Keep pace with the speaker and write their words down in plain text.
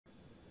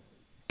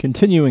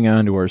Continuing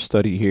on to our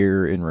study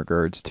here in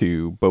regards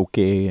to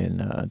bokeh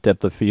and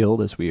depth of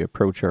field as we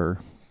approach our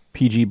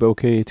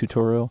PgBokeh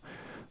tutorial, I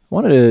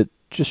wanted to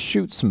just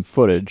shoot some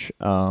footage.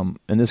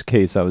 In this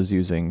case, I was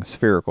using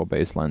spherical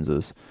base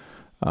lenses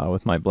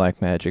with my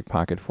Blackmagic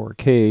Pocket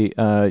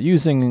 4K,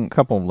 using a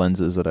couple of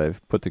lenses that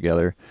I've put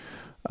together.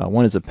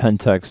 One is a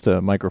Pentax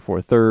to Micro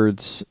Four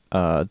Thirds to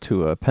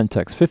a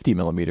Pentax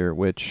 50mm,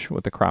 which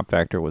with the crop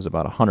factor was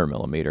about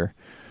 100mm.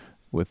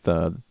 With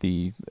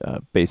the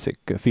basic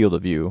field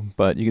of view,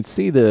 but you can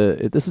see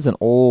this is an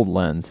old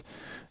lens,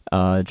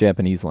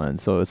 Japanese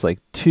lens, so it's like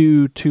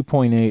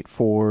 2.8,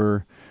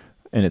 4,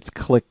 and it's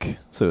click,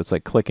 so it's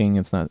like clicking,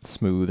 it's not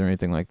smooth or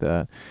anything like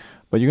that.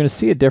 But you're going to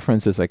see a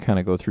difference as I kind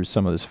of go through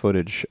some of this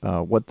footage,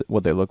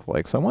 what they look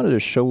like. So I wanted to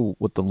show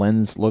what the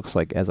lens looks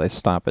like as I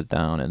stop it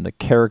down, and the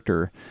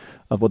character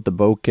of what the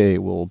bokeh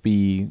will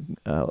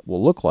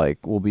look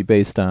like will be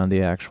based on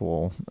the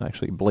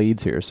actually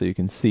blades here. So you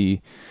can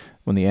see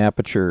when the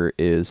aperture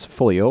is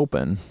fully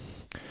open,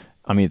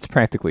 I mean, it's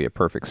practically a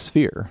perfect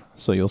sphere.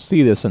 So you'll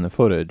see this in the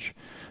footage.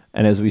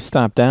 And as we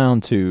stop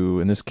down to,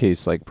 in this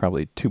case, like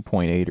probably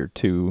 2.8 or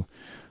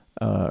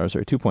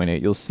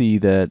 2.8, you'll see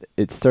that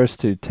it starts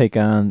to take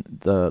on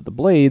the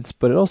blades,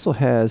 but it also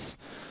has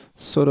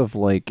sort of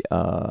like,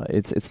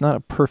 it's not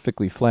a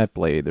perfectly flat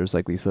blade. There's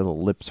like these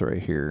little lips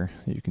right here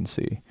you can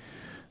see.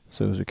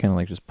 So as we kind of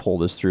like just pull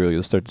this through,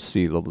 you'll start to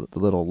see the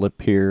little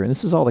lip here. And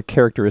this is all the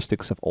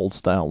characteristics of old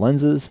style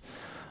lenses.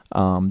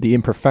 The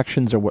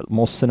imperfections are what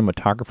most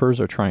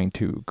cinematographers are trying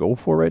to go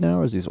for right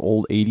now, is these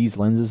old 80s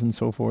lenses and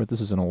so forth.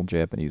 This is an old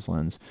Japanese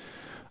lens.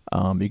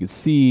 You can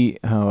see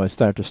how I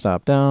start to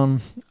stop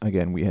down.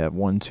 Again, we have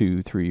 1,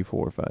 2, 3,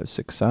 4, 5,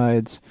 6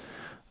 sides.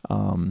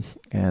 And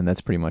that's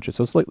pretty much it.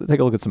 So let's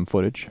take a look at some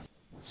footage.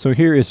 So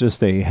here is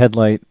just a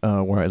headlight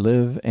where I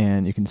live,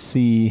 and you can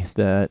see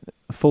that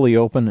fully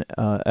open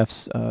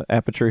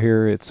aperture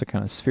here. It's a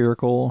kind of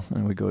spherical,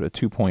 and we go to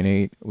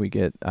 2.8. We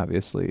get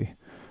obviously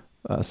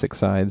 6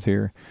 sides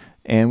here,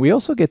 and we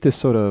also get this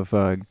sort of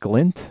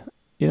glint,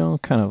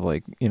 kind of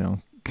like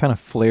kind of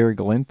flare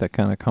glint that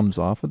kind of comes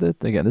off of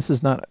it. Again, this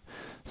is not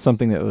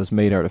something that was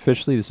made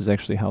artificially. This is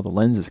actually how the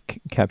lens is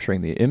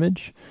capturing the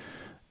image.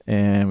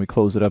 And we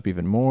close it up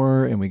even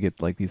more, and we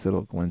get like these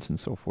little glints and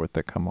so forth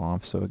that come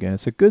off. So again,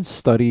 it's a good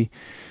study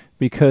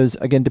because,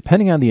 again,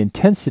 depending on the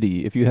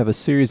intensity, if you have a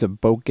series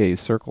of bokeh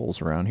circles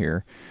around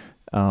here,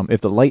 if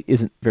the light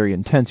isn't very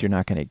intense, you're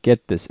not going to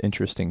get this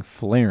interesting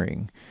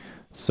flaring.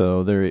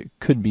 So there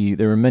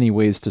are many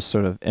ways to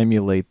sort of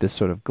emulate this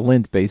sort of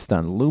glint based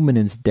on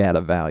luminance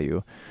data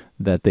value,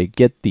 that they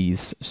get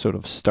these sort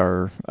of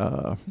star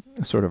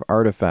sort of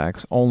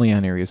artifacts only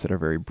on areas that are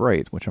very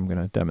bright, which I'm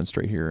going to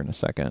demonstrate here in a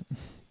second.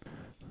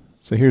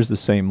 So here's the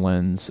same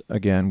lens.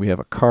 Again, we have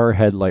a car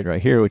headlight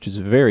right here, which is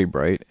very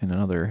bright, and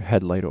another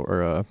headlight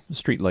or a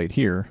street light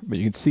here. But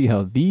you can see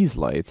how these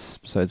lights,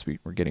 besides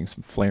we're getting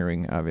some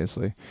flaring,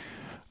 obviously,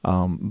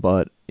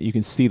 but you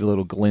can see the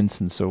little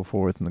glints and so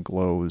forth and the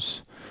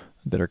glows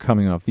that are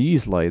coming off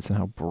these lights and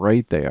how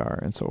bright they are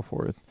and so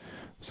forth.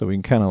 So we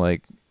can kind of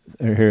like,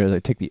 here as I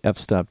take the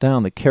f-stop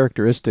down, the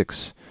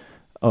characteristics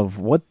of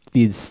what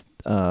these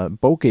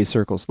bokeh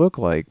circles look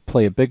like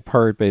play a big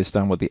part based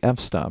on what the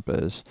f-stop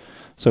is.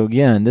 So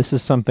again, this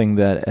is something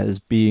that, as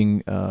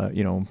being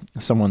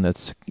someone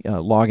that's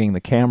logging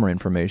the camera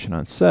information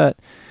on set,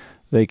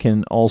 they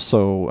can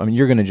also, I mean,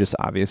 you're going to just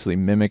obviously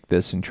mimic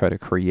this and try to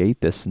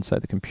create this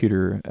inside the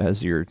computer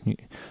as your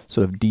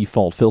sort of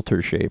default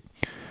filter shape.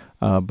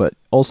 But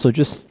also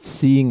just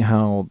seeing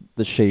how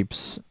the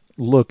shapes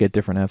look at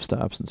different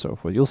f-stops and so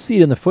forth. You'll see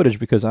it in the footage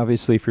because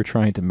obviously if you're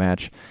trying to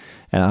match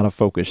an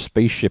out-of-focus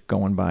spaceship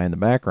going by in the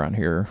background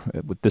here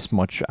with this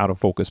much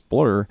out-of-focus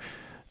blur,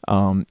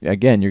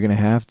 again, you're going to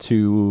have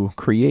to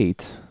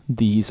create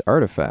these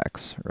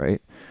artifacts,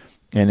 right?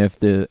 And if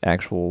the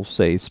actual,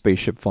 say,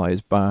 spaceship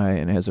flies by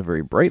and has a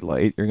very bright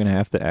light, you're going to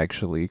have to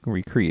actually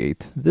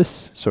recreate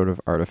this sort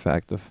of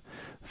artifact of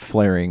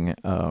flaring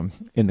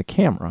in the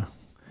camera.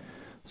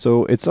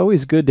 So it's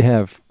always good to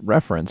have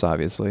reference,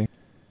 obviously.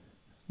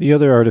 The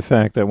other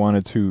artifact I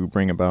wanted to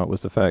bring about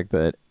was the fact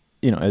that,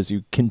 as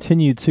you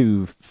continue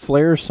to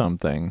flare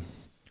something,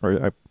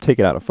 or take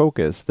it out of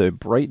focus, the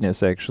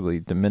brightness actually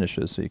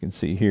diminishes. So you can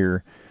see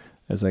here,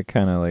 as I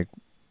kind of like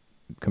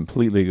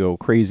completely go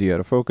crazy out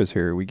of focus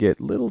here, we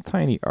get little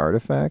tiny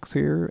artifacts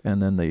here,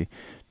 and then the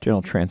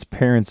general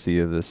transparency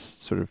of this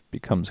sort of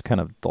becomes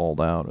kind of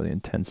dulled out, or the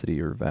intensity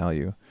or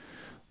value.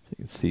 So you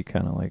can see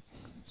kind of like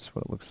just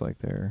what it looks like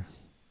there.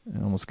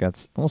 It almost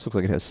looks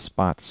like it has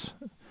spots.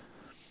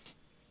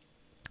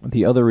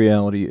 The other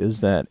reality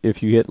is that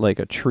if you get like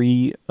a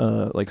tree,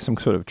 like some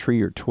sort of tree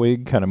or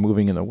twig kind of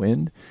moving in the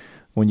wind,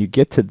 when you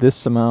get to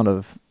this amount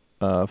of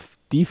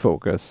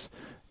defocus,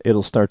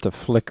 it'll start to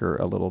flicker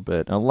a little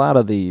bit. And a lot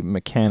of the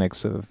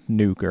mechanics of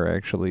Nuke are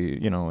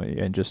actually,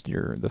 and just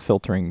the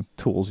filtering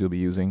tools you'll be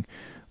using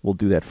will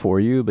do that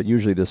for you, but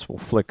usually this will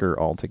flicker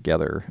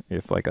altogether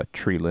if like a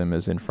tree limb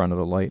is in front of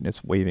the light and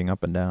it's waving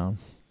up and down.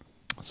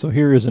 So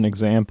here is an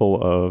example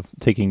of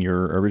taking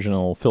your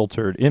original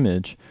filtered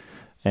image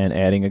and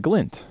adding a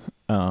glint.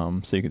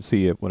 So you can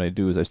see what I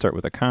do is I start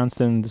with a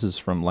constant. This is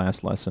from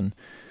last lesson.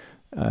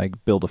 I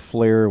build a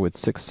flare with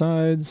 6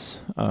 sides.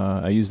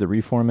 I use the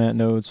reformat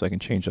node so I can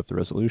change up the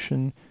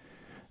resolution.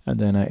 And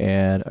then I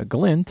add a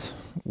glint,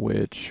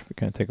 which, if we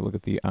kind of take a look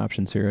at the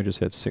options here, I just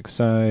have 6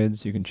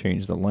 sides. You can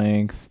change the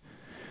length.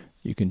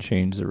 You can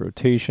change the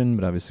rotation,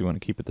 but obviously you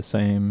want to keep it the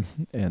same.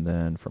 And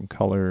then from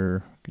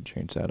color, you can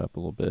change that up a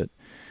little bit.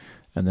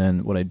 And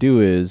then what I do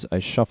is I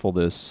shuffle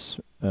this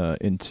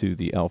into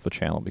the alpha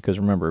channel, because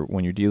remember,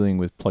 when you're dealing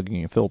with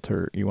plugging a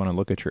filter, you want to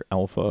look at your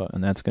alpha,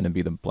 and that's going to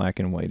be the black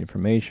and white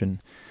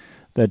information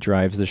that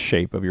drives the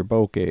shape of your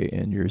bokeh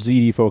in your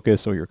ZD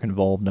focus or your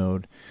convolve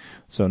node.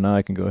 So now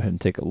I can go ahead and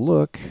take a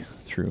look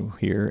through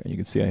here, and you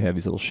can see I have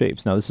these little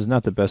shapes. Now this is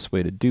not the best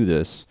way to do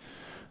this.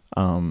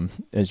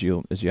 As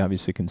you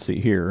obviously can see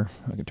here,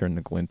 I can turn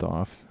the glint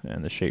off,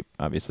 and the shape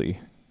obviously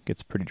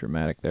gets pretty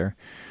dramatic there.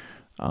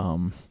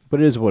 But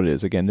it is what it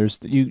is. Again,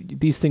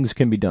 these things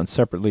can be done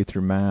separately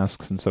through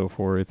masks and so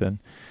forth, and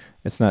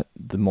it's not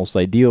the most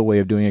ideal way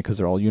of doing it because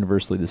they're all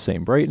universally the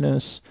same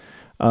brightness.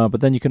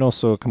 But then you can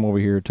also come over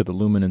here to the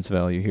luminance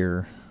value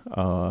here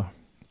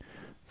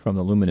from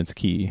the luminance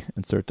key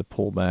and start to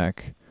pull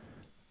back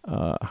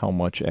how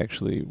much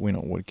actually,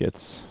 what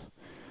gets,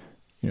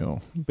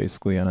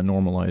 basically on a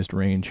normalized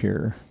range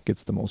here,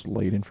 gets the most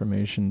light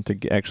information to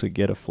actually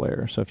get a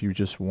flare. So if you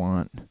just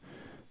want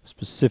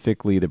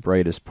specifically the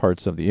brightest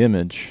parts of the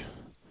image,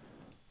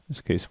 in this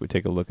case, if we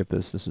take a look at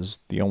this, this is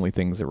the only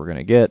things that we're going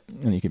to get,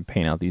 and you can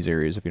paint out these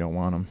areas if you don't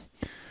want them,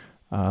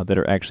 that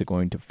are actually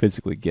going to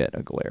physically get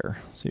a glare.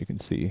 So you can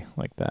see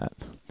like that.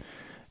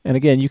 And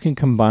again, you can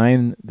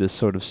combine this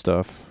sort of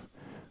stuff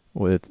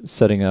with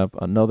setting up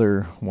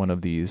another one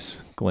of these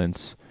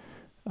glints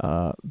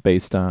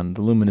based on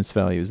the luminance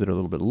values that are a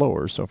little bit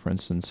lower. So for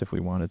instance, if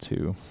we wanted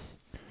to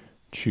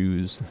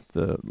choose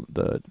the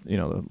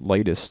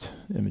lightest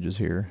images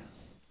here.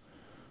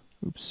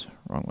 Oops,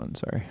 wrong one,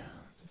 sorry.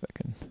 See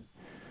if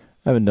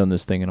I haven't done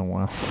this thing in a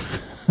while.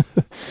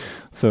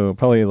 So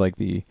probably like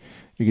you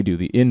could do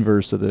the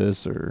inverse of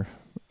this, or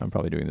I'm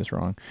probably doing this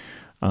wrong.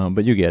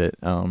 But you get it.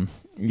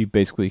 You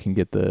basically can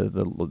get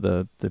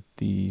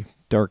the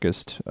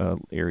darkest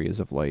areas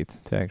of light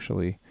to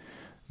actually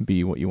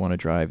be what you want to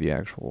drive the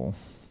actual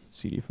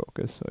CD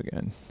focus. So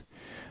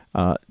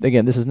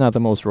again, this is not the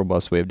most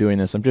robust way of doing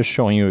this. I'm just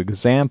showing you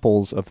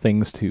examples of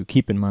things to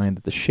keep in mind,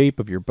 that the shape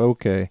of your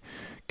bokeh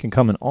can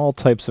come in all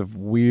types of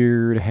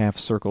weird half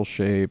circle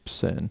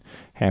shapes and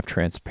half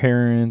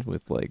transparent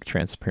with like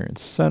transparent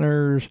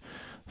centers.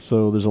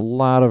 So there's a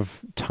lot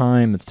of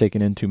time that's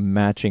taken into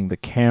matching the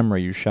camera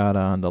you shot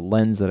on, the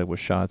lens that it was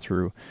shot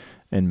through,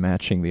 and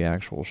matching the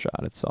actual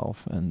shot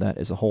itself. And that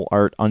is a whole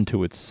art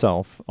unto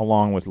itself,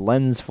 along with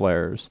lens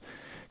flares.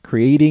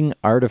 Creating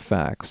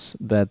artifacts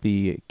that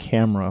the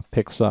camera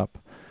picks up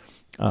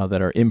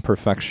that are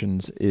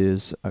imperfections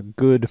is a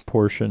good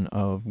portion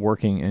of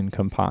working in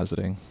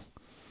compositing.